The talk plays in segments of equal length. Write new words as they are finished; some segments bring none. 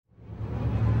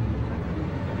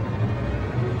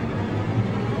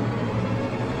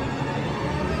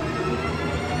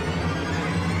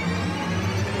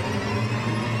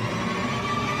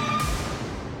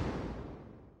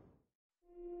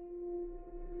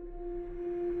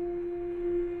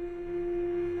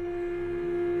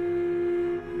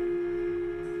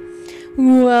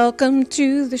Welcome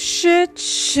to the shit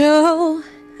show.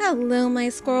 Hello, my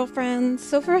squirrel friends.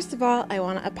 So first of all, I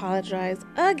want to apologize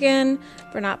again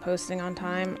for not posting on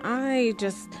time. We're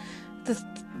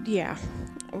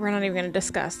not even going to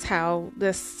discuss how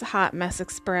this hot mess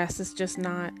express is just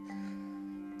not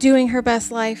doing her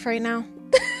best life right now.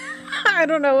 I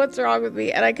don't know what's wrong with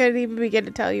me, and I couldn't even begin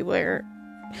to tell you where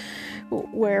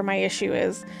my issue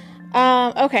is.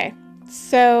 Okay,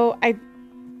 so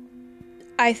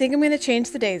I think I'm going to change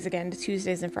the days again to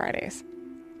Tuesdays and Fridays.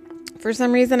 For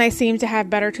some reason, I seem to have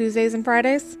better Tuesdays and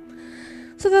Fridays.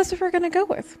 So that's what we're going to go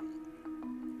with.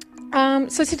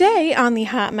 So today on the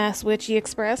Hot Mess Witchy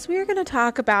Express, we are going to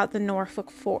talk about the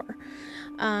Norfolk 4.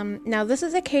 Now, this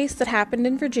is a case that happened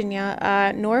in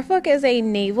Virginia. Norfolk is a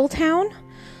naval town.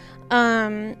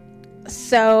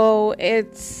 So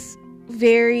it's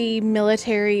very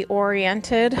military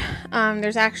oriented.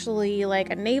 There's actually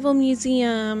like a naval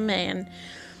museum, and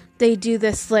they do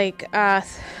this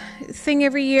thing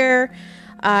every year.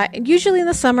 Usually in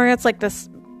the summer, it's like this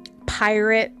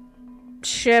pirate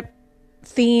ship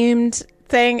themed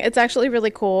thing. It's actually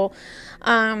really cool.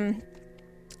 I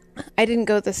didn't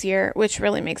go this year, which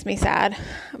really makes me sad,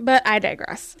 but I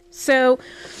digress. So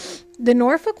the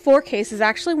Norfolk 4 case is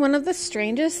actually one of the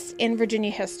strangest in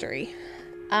Virginia history.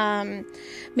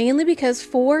 Mainly because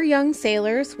 4 young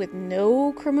sailors with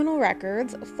no criminal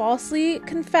records falsely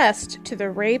confessed to the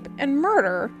rape and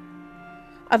murder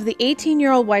of the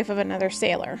 18-year-old wife of another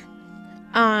sailor.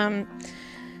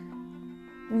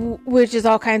 Which is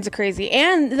all kinds of crazy.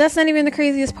 And that's not even the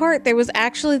craziest part. There was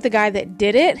actually the guy that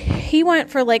did it. He went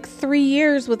for 3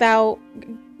 years without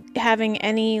having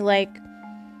any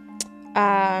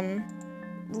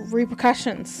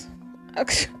repercussions.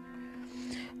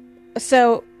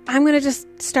 So I'm going to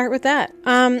just start with that.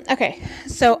 Okay.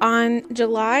 So on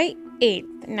July 8th,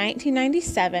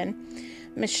 1997,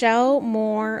 Michelle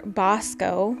Moore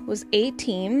Bosco was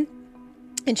 18,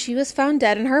 and she was found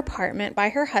dead in her apartment by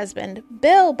her husband,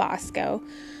 Bill Bosco,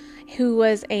 who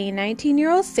was a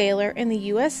 19-year-old sailor in the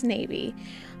U.S. Navy,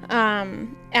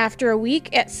 after a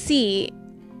week at sea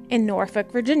in Norfolk,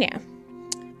 Virginia.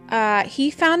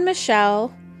 He found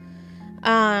Michelle,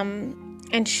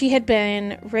 and she had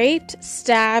been raped,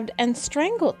 stabbed, and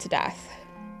strangled to death.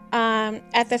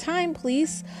 At the time,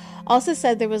 police also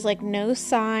said there was no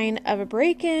sign of a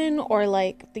break-in or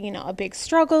a big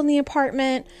struggle in the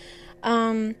apartment.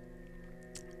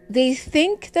 They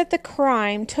think that the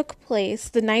crime took place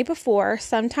the night before,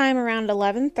 sometime around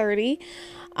 11:30,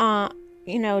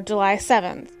 July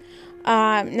 7th.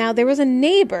 Now there was a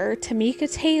neighbor, Tamika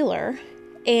Taylor,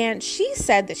 and she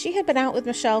said that she had been out with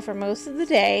Michelle for most of the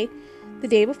day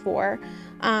before,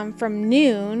 from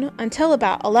noon until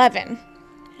about 11.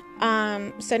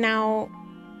 So now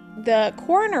the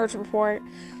coroner's report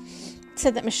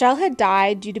said that Michelle had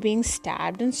died due to being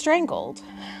stabbed and strangled.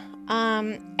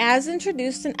 As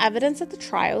introduced in evidence at the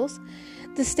trials,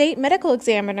 the state medical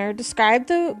examiner described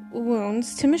the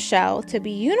wounds to Michelle to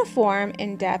be uniform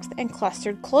in depth and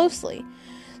clustered closely.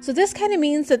 So this kind of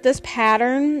means that this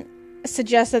pattern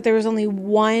suggests that there was only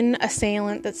one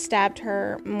assailant that stabbed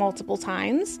her multiple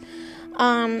times.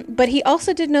 But he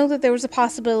also did know that there was a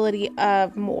possibility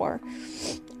of more.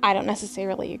 I don't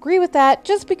necessarily agree with that,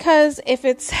 just because if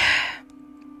it's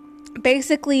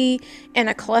basically in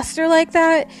a cluster like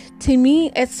that, to me,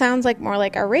 it sounds more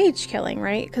like a rage killing,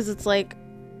 right? Because it's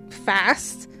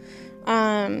fast.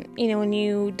 When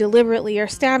you deliberately are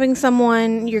stabbing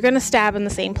someone, you're going to stab in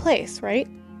the same place, right?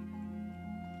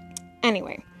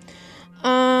 Anyway.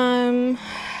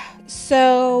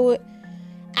 So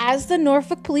as the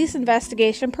Norfolk police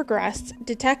investigation progressed,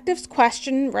 detectives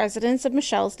questioned residents of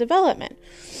Michelle's development.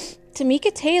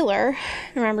 Tamika Taylor,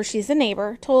 remember she's a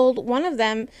neighbor, told one of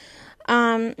them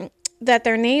that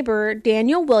their neighbor,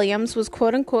 Daniel Williams, was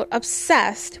quote-unquote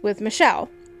obsessed with Michelle.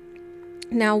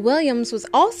 Now, Williams was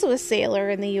also a sailor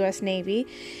in the U.S. Navy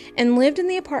and lived in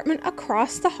the apartment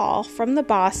across the hall from the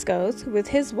Boscos with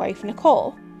his wife,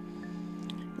 Nicole.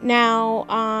 Now,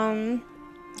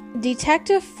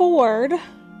 Detective Ford,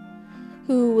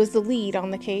 who was the lead on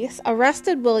the case,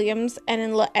 arrested Williams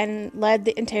and led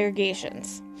the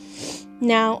interrogations.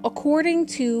 Now, according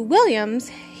to Williams,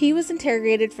 he was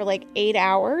interrogated for 8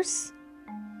 hours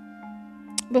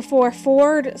before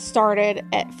Ford started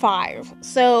at 5.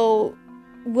 So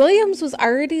Williams was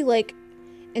already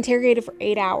interrogated for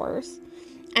 8 hours,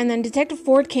 and then Detective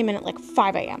Ford came in at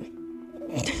 5 a.m.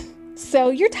 So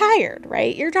you're tired,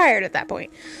 right? You're tired at that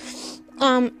point.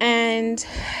 And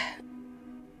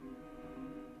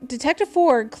Detective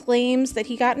Ford claims that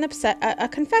he got a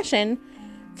confession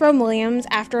from Williams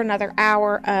after another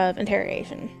hour of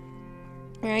interrogation.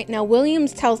 Right? Now,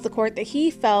 Williams tells the court that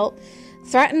he felt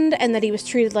threatened and that he was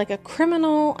treated like a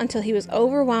criminal until he was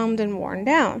overwhelmed and worn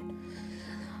down.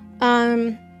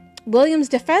 Williams'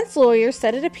 defense lawyer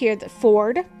said it appeared that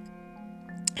Ford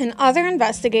and other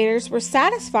investigators were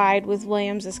satisfied with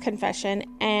Williams' confession,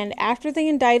 and after they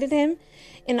indicted him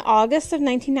in August of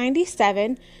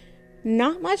 1997,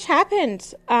 not much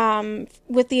happened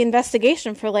with the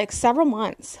investigation for like several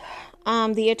months.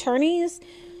 The attorneys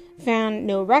found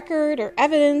no record or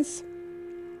evidence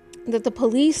that the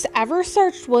police ever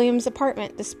searched Williams'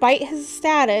 apartment despite his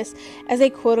status as a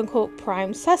quote-unquote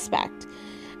prime suspect.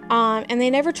 And they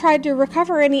never tried to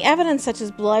recover any evidence such as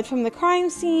blood from the crime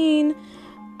scene,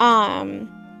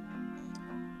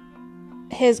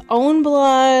 his own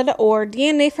blood, or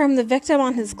DNA from the victim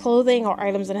on his clothing or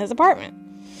items in his apartment.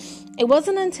 It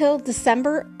wasn't until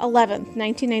December 11th,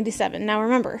 1997. Now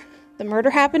remember, the murder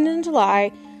happened in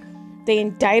July. They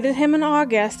indicted him in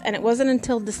August, and it wasn't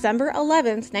until December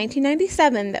 11th,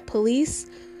 1997 that police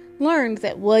learned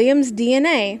that Williams'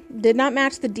 DNA did not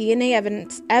match the DNA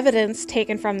evidence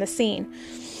taken from the scene.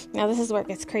 Now this is where it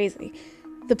gets crazy.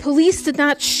 The police did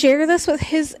not share this with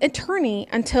his attorney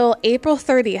until April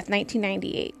 30th,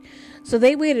 1998. So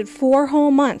they waited 4 whole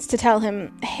months to tell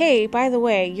him, hey, by the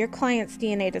way, your client's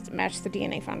DNA doesn't match the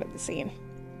DNA found at the scene.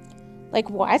 Like,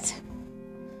 what?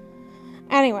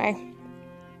 Anyway,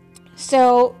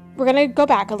 so we're going to go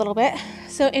back a little bit.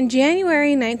 So in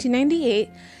January 1998,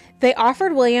 they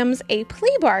offered Williams a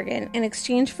plea bargain in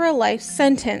exchange for a life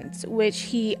sentence, which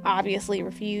he obviously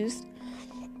refused.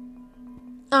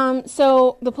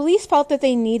 So the police felt that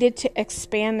they needed to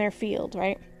expand their field,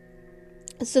 right?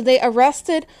 So they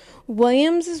arrested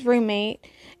Williams' roommate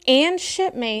and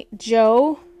shipmate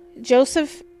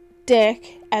Joseph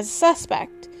Dick as a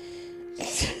suspect.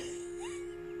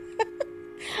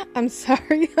 I'm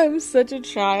sorry, I'm such a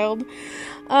child.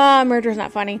 Murder's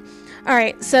not funny.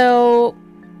 Alright, so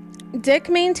Dick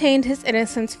maintained his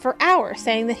innocence for hours,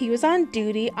 saying that he was on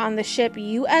duty on the ship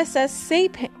USS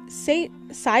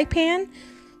Saipan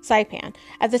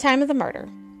at the time of the murder.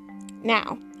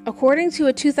 Now, according to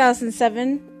a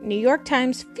 2007 New York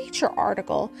Times feature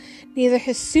article, neither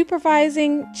his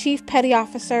supervising chief petty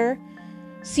officer,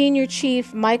 Senior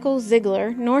Chief Michael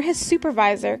Ziegler, nor his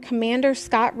supervisor, Commander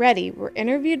Scott Reddy, were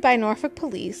interviewed by Norfolk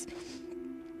police,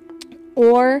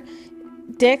 or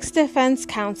Dick's defense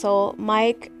counsel,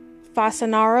 Mike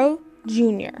Fasanaro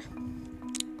Jr.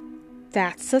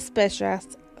 That's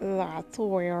suspicious. That's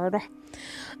weird.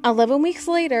 11 weeks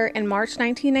later, in March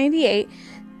 1998,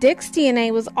 Dick's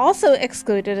DNA was also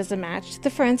excluded as a match to the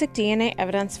forensic DNA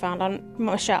evidence found on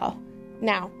Michelle.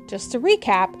 Now, just to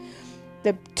recap,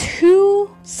 the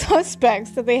 2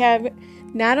 suspects that they have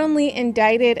not only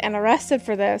indicted and arrested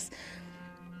for this,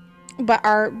 but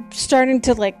are starting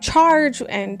to charge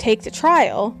and take to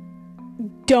trial,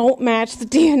 don't match the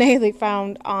DNA they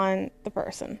found on the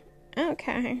person.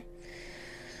 Okay.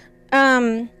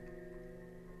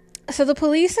 So the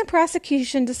police and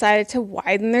prosecution decided to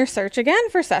widen their search again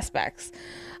for suspects.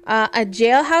 A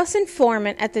jailhouse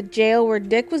informant at the jail where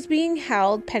Dick was being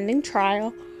held pending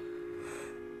trial,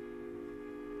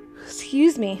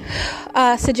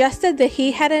 suggested that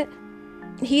he had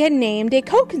named a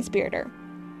co-conspirator.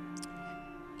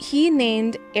 He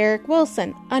named Eric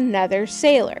Wilson, another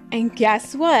sailor. And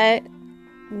guess what?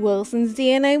 Wilson's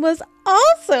DNA was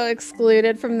also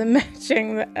excluded from the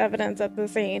matching the evidence at the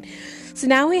scene. So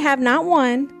now we have not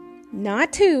 1,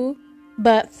 not 2,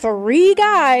 but 3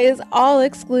 guys all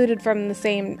excluded from the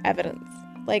same evidence.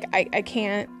 Like, I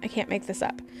can't make this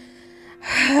up.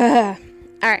 All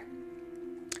right.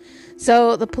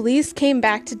 So the police came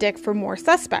back to Dick for more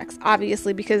suspects,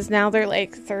 obviously, because now they're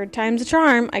like 3rd time's a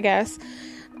charm, I guess.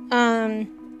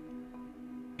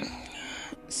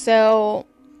 So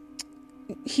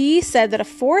he said that a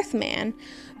 4th man,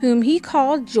 whom he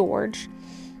called George,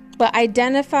 but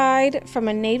identified from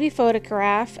a Navy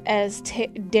photograph as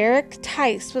Derek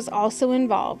Tice, was also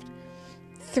involved.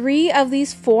 3 of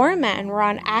these 4 men were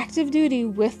on active duty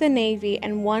with the Navy,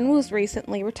 and 1 was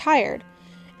recently retired.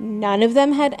 None of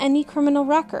them had any criminal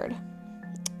record.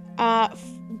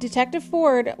 Detective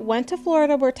Ford went to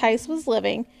Florida, where Tice was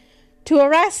living, to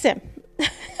arrest him.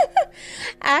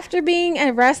 After being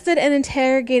arrested and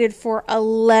interrogated for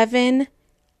 11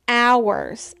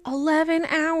 hours. 11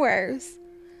 hours.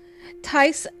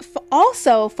 Tice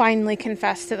also finally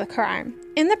confessed to the crime.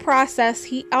 In the process,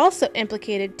 he also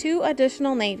implicated 2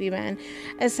 additional Navy men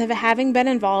as having been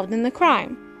involved in the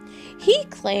crime. He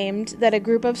claimed that a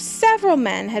group of several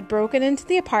men had broken into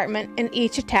the apartment and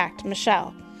each attacked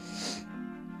Michelle.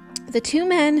 The 2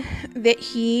 men that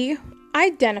he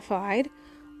identified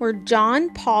were John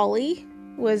Pauley,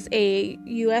 was a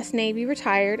U.S. Navy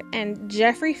retired, and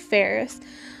Jeffrey Ferris,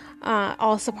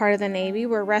 also part of the Navy,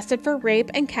 were arrested for rape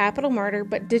and capital murder,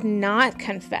 but did not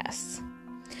confess.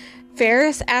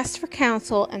 Ferris asked for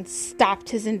counsel and stopped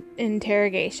his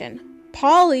interrogation.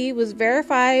 Pauly was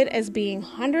verified as being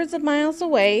hundreds of miles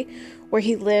away where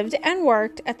he lived and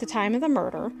worked at the time of the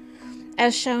murder,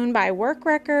 as shown by work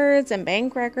records and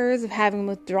bank records of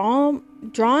having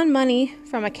drawn money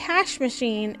from a cash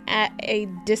machine at a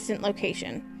distant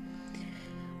location.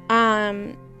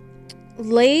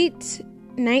 Late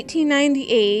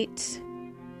 1998,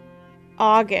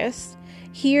 August,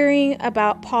 hearing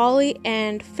about Pauly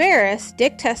and Ferris,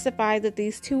 Dick testified that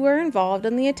these two were involved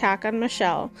in the attack on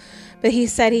Michelle, but he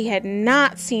said he had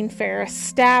not seen Ferris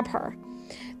stab her.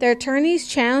 Their attorneys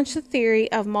challenged the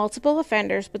theory of multiple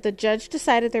offenders, but the judge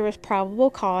decided there was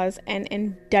probable cause and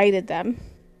indicted them.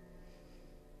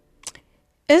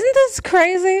 Isn't this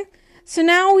crazy? So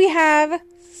now we have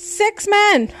 6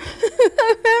 men.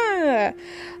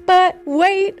 But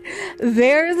wait,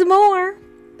 there's more.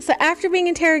 So after being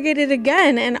interrogated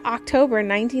again in October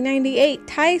 1998,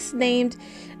 Tice named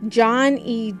John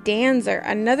E. Danzer,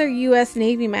 another U.S.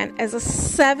 Navy man, as a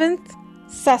 7th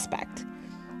suspect.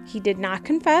 He did not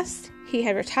confess. He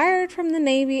had retired from the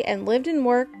Navy and lived and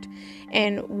worked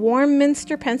in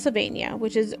Warminster, Pennsylvania,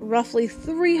 which is roughly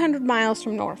 300 miles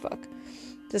from Norfolk.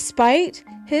 Despite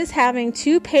his having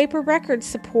 2 paper records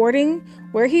supporting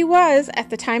where he was at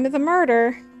the time of the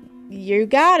murder, you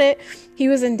got it, he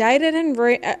was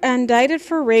indicted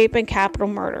for rape and capital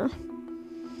murder.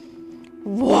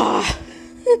 Wow.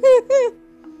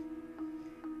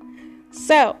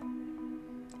 So,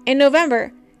 in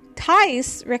November,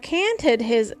 Tice recanted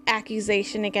his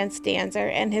accusation against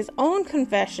Danzer and his own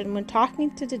confession when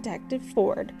talking to Detective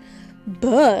Ford,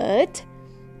 but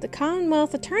the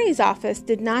Commonwealth Attorney's Office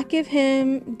did not give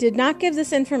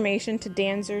this information to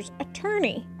Danzer's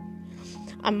attorney.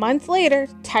 A month later,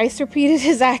 Tice repeated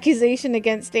his accusation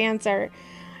against Danzer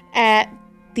at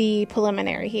the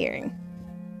preliminary hearing.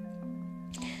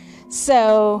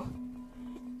 So,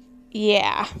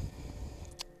 yeah.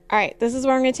 All right, this is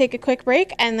where I'm going to take a quick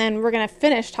break, and then we're going to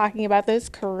finish talking about this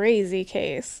crazy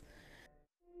case.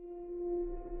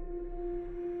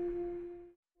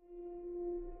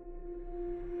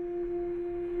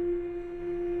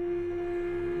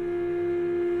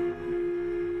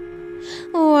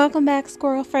 Welcome back,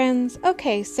 squirrel friends.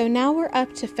 Okay, so now we're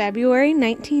up to February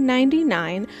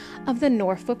 1999 of the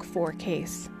Norfolk 4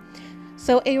 case.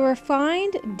 So a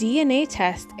refined DNA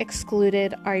test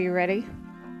excluded, are you ready?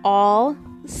 All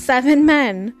 7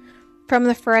 men from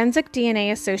the forensic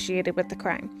DNA associated with the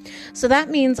crime. So that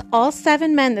means all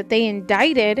 7 men that they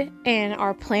indicted and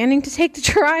are planning to take to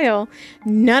trial,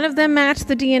 none of them match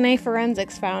the DNA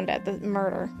forensics found at the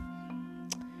murder.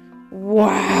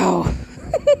 Wow.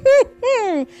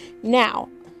 Now,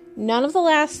 none of the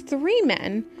last 3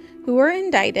 men who were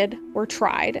indicted were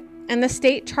tried, and the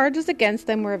state charges against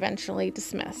them were eventually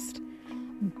dismissed.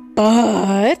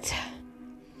 But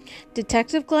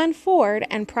Detective Glenn Ford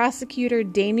and prosecutor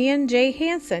Damian J.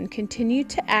 Hansen continued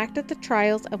to act at the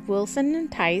trials of Wilson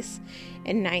and Tice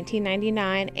in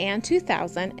 1999 and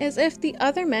 2000 as if the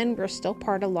other men were still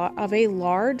part of a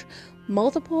large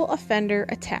multiple offender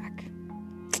attack.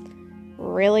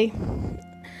 Really?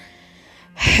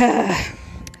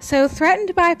 So,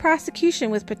 threatened by prosecution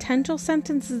with potential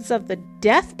sentences of the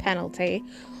death penalty,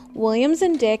 Williams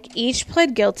and Dick each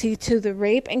pled guilty to the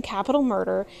rape and capital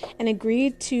murder and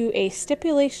agreed to a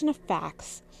stipulation of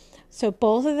facts. So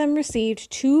both of them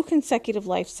received 2 consecutive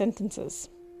life sentences.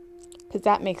 Because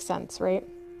that makes sense, right?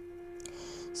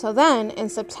 So then, in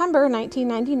September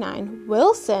 1999,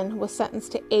 Wilson was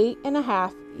sentenced to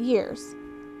 8.5 years.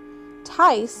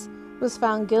 Tice was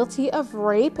found guilty of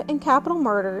rape and capital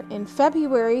murder in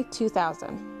February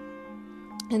 2000.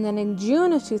 And then in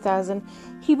June of 2000,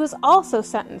 he was also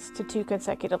sentenced to 2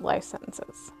 consecutive life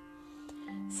sentences.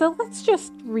 So let's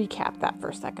just recap that for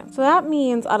a second. So that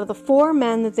means out of the 4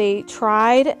 men that they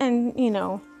tried and,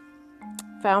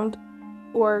 found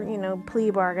or,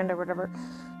 plea bargained or whatever,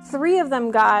 3 of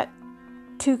them got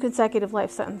 2 consecutive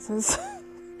life sentences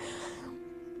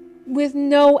with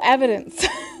no evidence.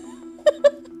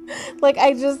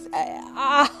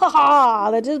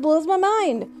 That just blows my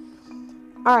mind.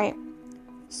 All right.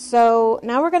 So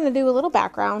now we're going to do a little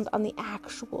background on the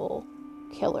actual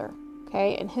killer.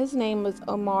 Okay. And his name was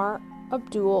Omar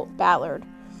Abdul Ballard.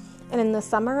 And in the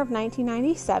summer of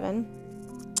 1997,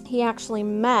 he actually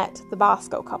met the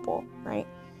Bosco couple, right?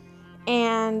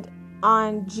 And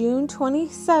on June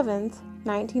 27th,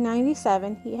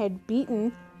 1997, he had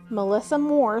beaten Melissa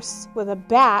Morse with a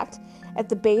bat at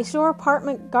the Bayshore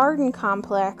apartment garden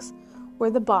complex where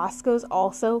the Boscos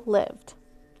also lived.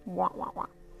 Wah, wah, wah.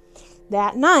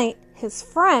 That night, his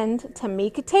friend,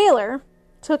 Tamika Taylor,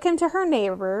 took him to her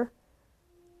neighbor,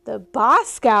 the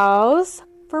Boscos,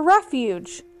 for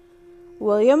refuge.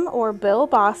 William, or Bill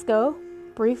Bosco,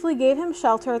 briefly gave him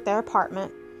shelter at their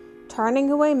apartment, turning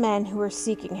away men who were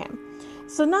seeking him.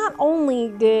 So not only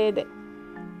did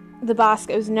the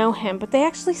Boscos know him, but they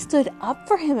actually stood up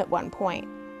for him at one point.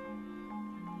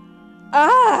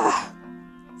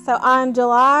 So on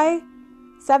July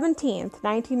 17th,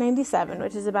 1997,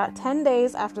 which is about 10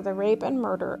 days after the rape and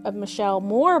murder of Michelle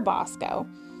Moore Bosco,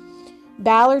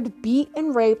 Ballard beat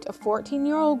and raped a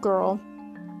 14-year-old girl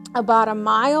about a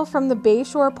mile from the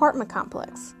Bayshore apartment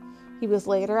complex. He was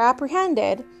later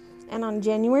apprehended, and on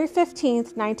January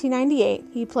 15th, 1998,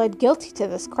 he pled guilty to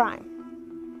this crime.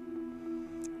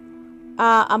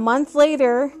 A month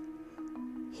later,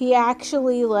 he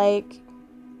actually,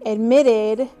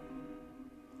 admitted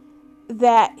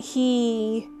that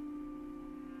he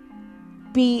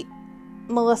beat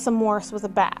Melissa Morse with a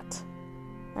bat,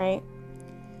 right?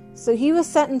 So he was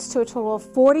sentenced to a total of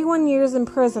 41 years in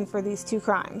prison for these two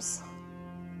crimes.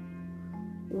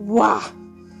 Wow.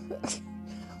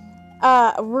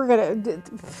 We're gonna...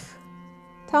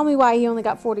 Tell me why he only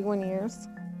got 41 years.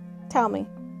 Tell me.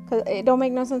 Because it don't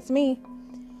make no sense to me.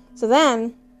 So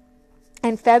then,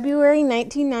 in February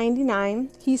 1999,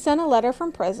 he sent a letter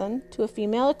from prison to a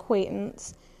female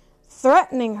acquaintance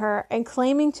threatening her and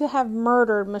claiming to have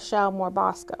murdered Michelle Moore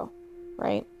Bosco,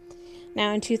 right?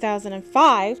 Now, in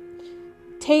 2005,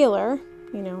 Taylor,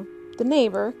 the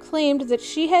neighbor, claimed that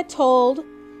she had told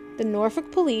the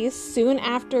Norfolk police soon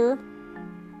after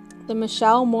the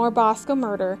Michelle Moore Bosco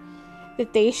murder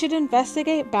that they should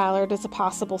investigate Ballard as a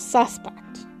possible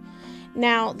suspect.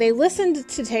 Now, they listened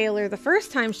to Taylor the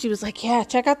first time. She was like, yeah,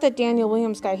 check out that Daniel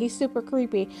Williams guy. He's super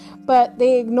creepy. But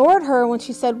they ignored her when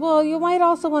she said, well, you might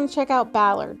also want to check out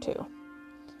Ballard, too.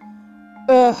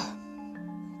 Ugh.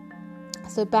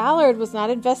 So Ballard was not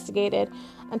investigated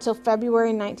until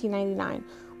February 1999,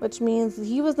 which means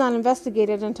he was not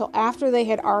investigated until after they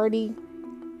had already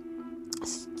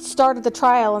started the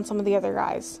trial on some of the other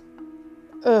guys.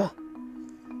 Ugh.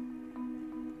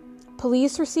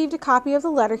 Police received a copy of the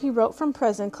letter he wrote from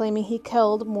prison claiming he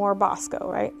killed Moore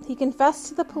Bosco, right? He confessed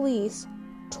to the police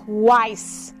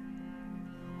twice.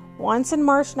 Once in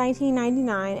March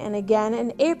 1999 and again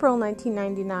in April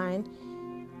 1999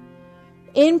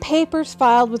 in papers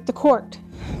filed with the court.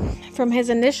 From his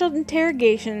initial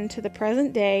interrogation to the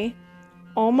present day,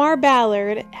 Omar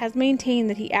Ballard has maintained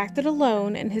that he acted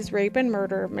alone in his rape and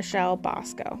murder of Michelle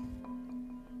Bosco.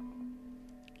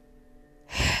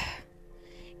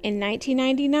 In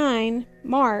 1999,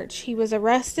 March, he was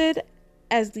arrested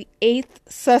as the 8th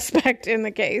suspect in the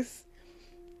case.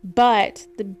 But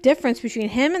the difference between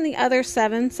him and the other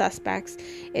 7 suspects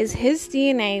is his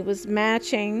DNA was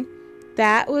matching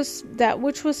that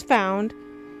which was found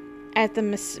at the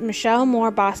Michelle Moore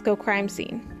Bosco crime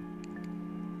scene.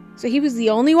 So he was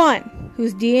the only one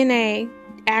whose DNA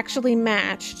actually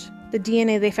matched the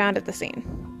DNA they found at the scene.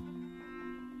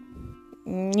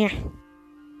 Yeah.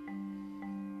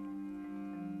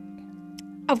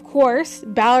 Of course,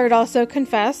 Ballard also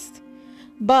confessed,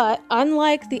 but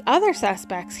unlike the other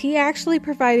suspects, he actually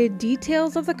provided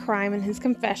details of the crime in his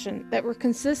confession that were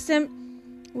consistent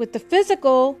with the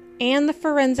physical and the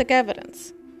forensic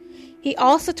evidence. He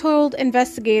also told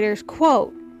investigators,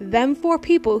 quote, "Them 4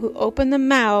 people who open the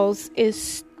mouths is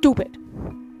stupid."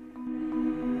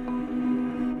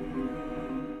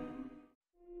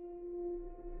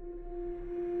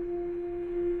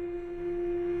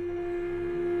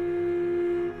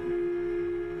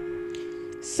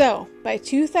 So, by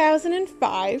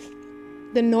 2005,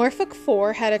 the Norfolk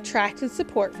Four had attracted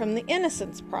support from the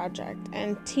Innocence Project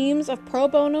and teams of pro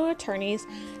bono attorneys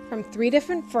from 3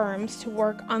 different firms to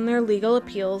work on their legal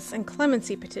appeals and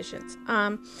clemency petitions.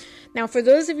 Now, for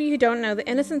those of you who don't know, the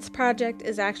Innocence Project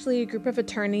is actually a group of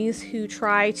attorneys who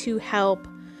try to help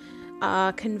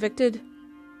convicted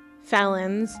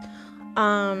felons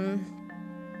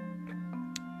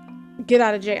get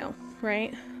out of jail,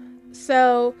 right?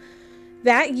 So,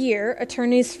 that year,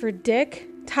 attorneys for Dick,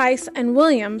 Tice, and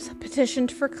Williams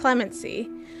petitioned for clemency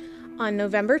on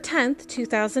November 10th,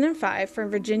 2005 for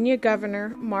Virginia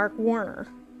Governor Mark Warner,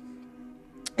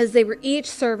 as they were each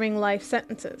serving life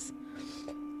sentences.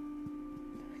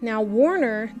 Now,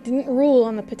 Warner didn't rule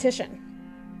on the petition,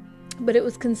 but it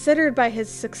was considered by his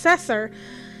successor,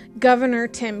 Governor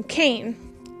Tim Kaine.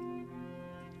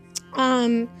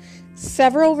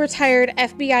 Several retired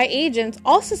FBI agents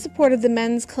also supported the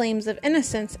men's claims of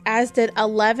innocence, as did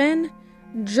 11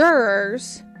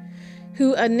 jurors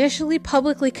who initially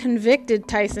publicly convicted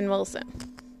Tyson Wilson.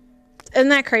 Isn't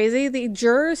that crazy? The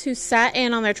jurors who sat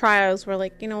in on their trials were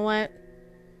like, you know what?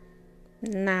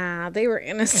 Nah, they were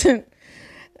innocent.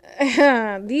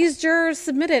 These jurors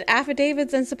submitted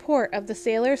affidavits in support of the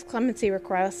sailors' clemency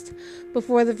request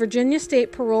before the Virginia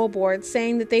State Parole Board,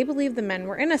 saying that they believed the men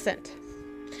were innocent.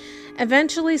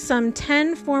 Eventually, some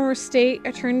 10 former state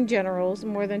attorney generals,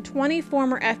 more than 20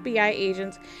 former FBI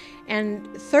agents, and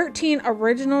 13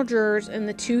 original jurors in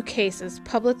the two cases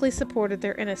publicly supported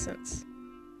their innocence.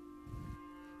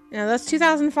 Now, that's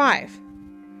 2005,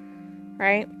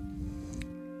 right?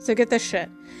 So get this shit.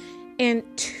 And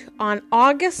on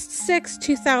August 6,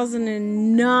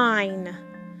 2009,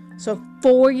 so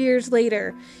 4 years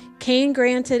later, Kane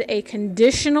granted a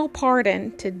conditional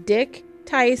pardon to Dick,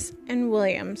 Tice, and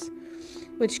Williams,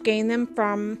 which gained them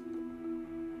from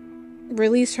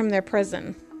release from their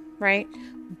prison, right?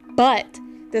 But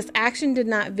this action did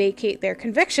not vacate their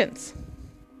convictions.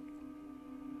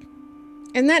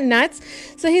 Isn't that nuts?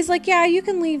 So he's like, yeah, you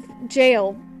can leave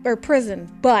jail or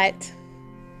prison, but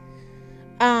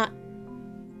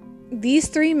these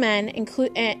three men,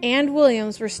 and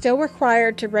Williams, were still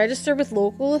required to register with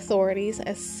local authorities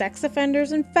as sex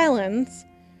offenders and felons,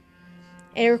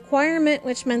 a requirement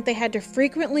which meant they had to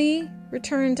frequently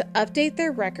return to update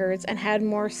their records and had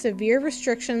more severe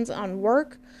restrictions on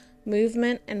work,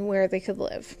 movement, and where they could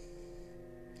live.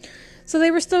 So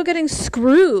they were still getting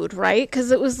screwed, right?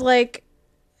 Because it was like,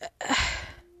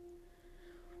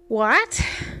 what?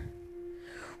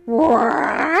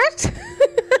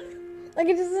 Like,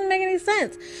 it doesn't make any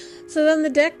sense. So then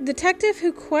the detective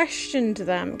who questioned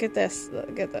them, get this.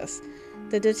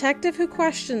 The detective who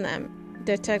questioned them,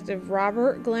 Detective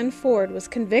Robert Glenn Ford, was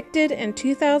convicted in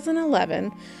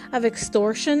 2011 of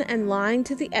extortion and lying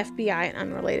to the FBI in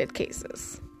unrelated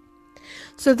cases.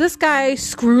 So this guy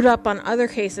screwed up on other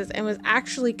cases and was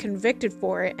actually convicted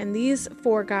for it, and these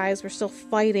four guys were still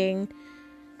fighting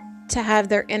to have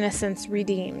their innocence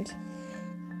redeemed.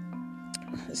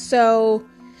 So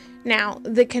now,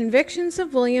 the convictions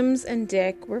of Williams and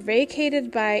Dick were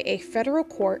vacated by a federal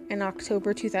court in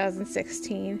October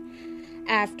 2016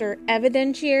 after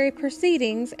evidentiary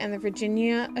proceedings and the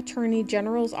Virginia Attorney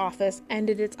General's office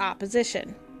ended its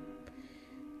opposition.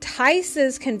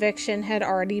 Tice's conviction had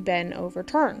already been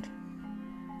overturned.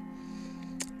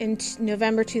 In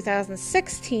November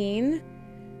 2016,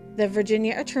 the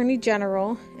Virginia Attorney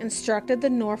General instructed the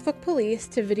Norfolk police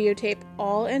to videotape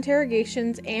all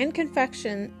interrogations and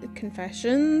confessions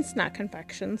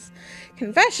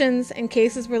in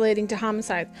cases relating to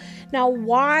homicides. Now,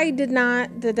 why did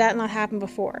that not happen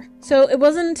before? So it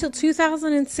wasn't until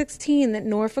 2016 that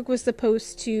Norfolk was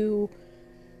supposed to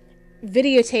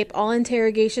videotape all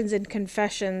interrogations and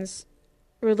confessions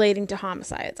relating to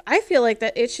homicides. I feel like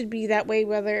that it should be that way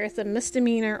whether it's a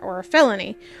misdemeanor or a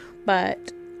felony,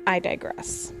 but I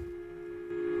digress.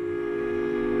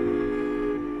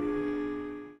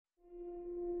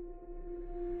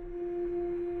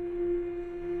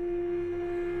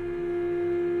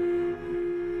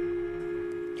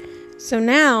 So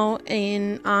now,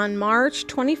 on March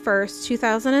 21st,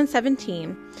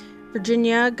 2017,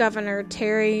 Virginia Governor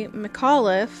Terry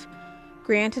McAuliffe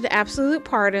granted absolute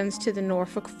pardons to the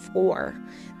Norfolk Four.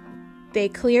 They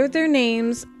cleared their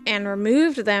names and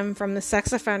removed them from the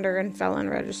sex offender and felon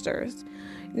registers.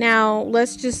 Now,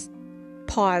 let's just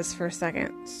pause for a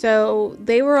second. So,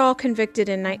 they were all convicted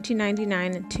in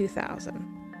 1999 and 2000,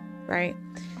 right?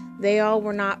 They all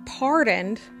were not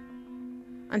pardoned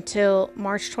until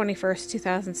March 21st,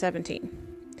 2017.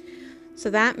 So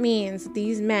that means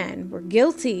these men were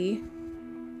guilty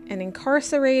and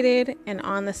incarcerated and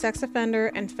on the sex offender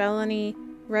and felony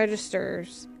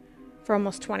registers for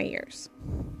almost 20 years.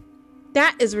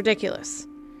 That is ridiculous.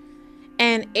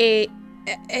 And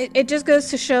it just goes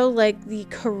to show, like, the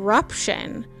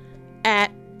corruption at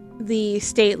the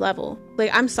state level.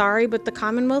 Like, I'm sorry, but the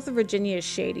Commonwealth of Virginia is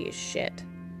shady as shit.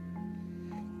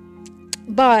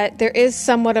 But there is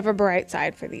somewhat of a bright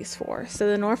side for these four. So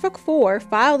the Norfolk Four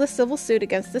filed a civil suit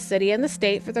against the city and the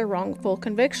state for their wrongful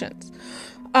convictions,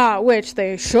 which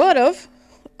they should have.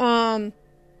 And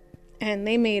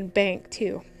they made bank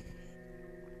too.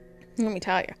 Let me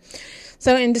tell you.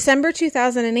 So in December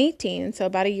 2018, so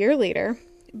about a year later,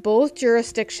 both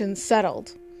jurisdictions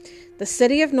settled. The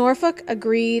city of Norfolk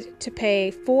agreed to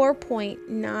pay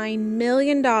 $4.9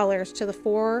 million to the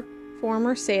four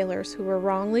former sailors who were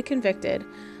wrongly convicted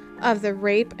of the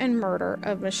rape and murder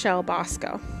of Michelle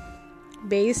Bosco,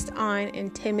 based on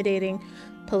intimidating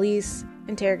police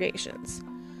interrogations.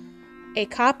 A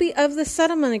copy of the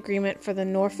settlement agreement for the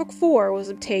Norfolk Four was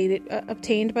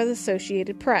obtained by the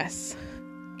Associated Press.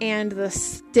 and the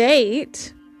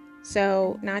state,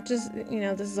 so not just,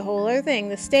 this is a whole other thing.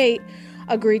 The state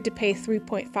agreed to pay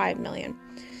 $3.5 million.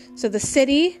 So the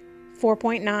city,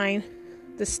 4.9,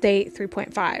 the state,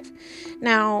 3.5.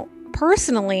 Now,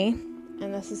 personally,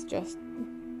 and this is just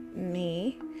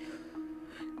me,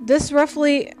 this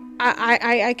roughly,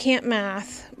 I can't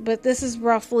math, but this is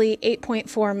roughly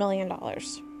 $8.4 million,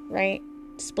 right?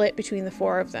 Split between the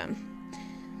four of them.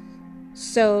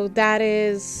 So that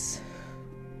is,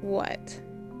 what?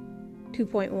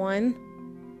 2.1,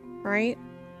 right?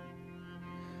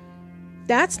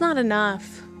 That's not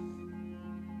enough.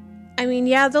 I mean,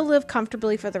 yeah, they'll live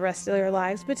comfortably for the rest of their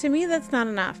lives, but to me, that's not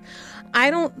enough.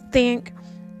 I don't think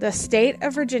the state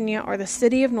of Virginia or the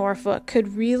city of Norfolk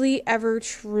could really ever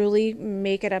truly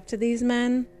make it up to these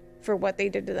men for what they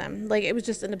did to them. Like, it was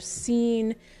just an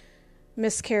obscene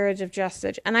miscarriage of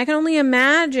justice. And I can only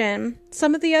imagine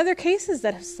some of the other cases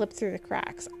that have slipped through the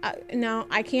cracks. Now,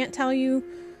 I can't tell you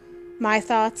my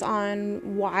thoughts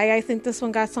on why I think this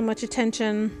one got so much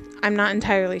attention. I'm not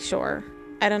entirely sure.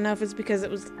 I don't know if it's because it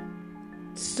was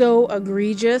so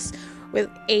egregious with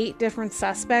 8 different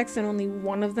suspects and only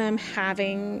one of them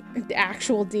having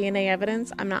actual DNA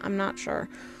evidence. I'm not sure.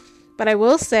 But I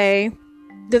will say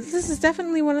that this is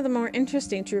definitely one of the more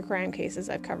interesting true crime cases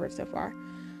I've covered so far.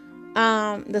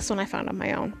 This one I found on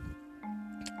my own.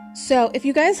 So if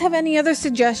you guys have any other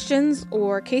suggestions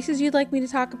or cases you'd like me to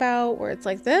talk about where it's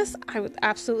like this, I would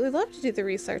absolutely love to do the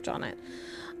research on it.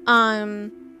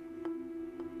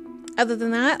 Other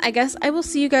than that, I guess I will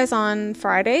see you guys on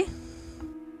Friday.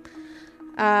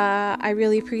 I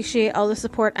really appreciate all the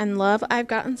support and love I've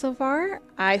gotten so far.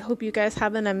 I hope you guys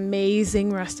have an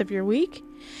amazing rest of your week.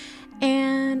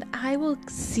 And I will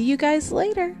see you guys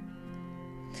later.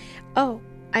 Oh,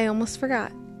 I almost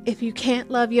forgot. If you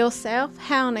can't love yourself,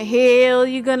 how in the hell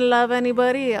you gonna love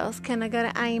anybody else? Can I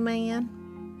get an amen?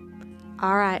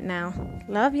 All right now.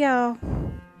 Love y'all.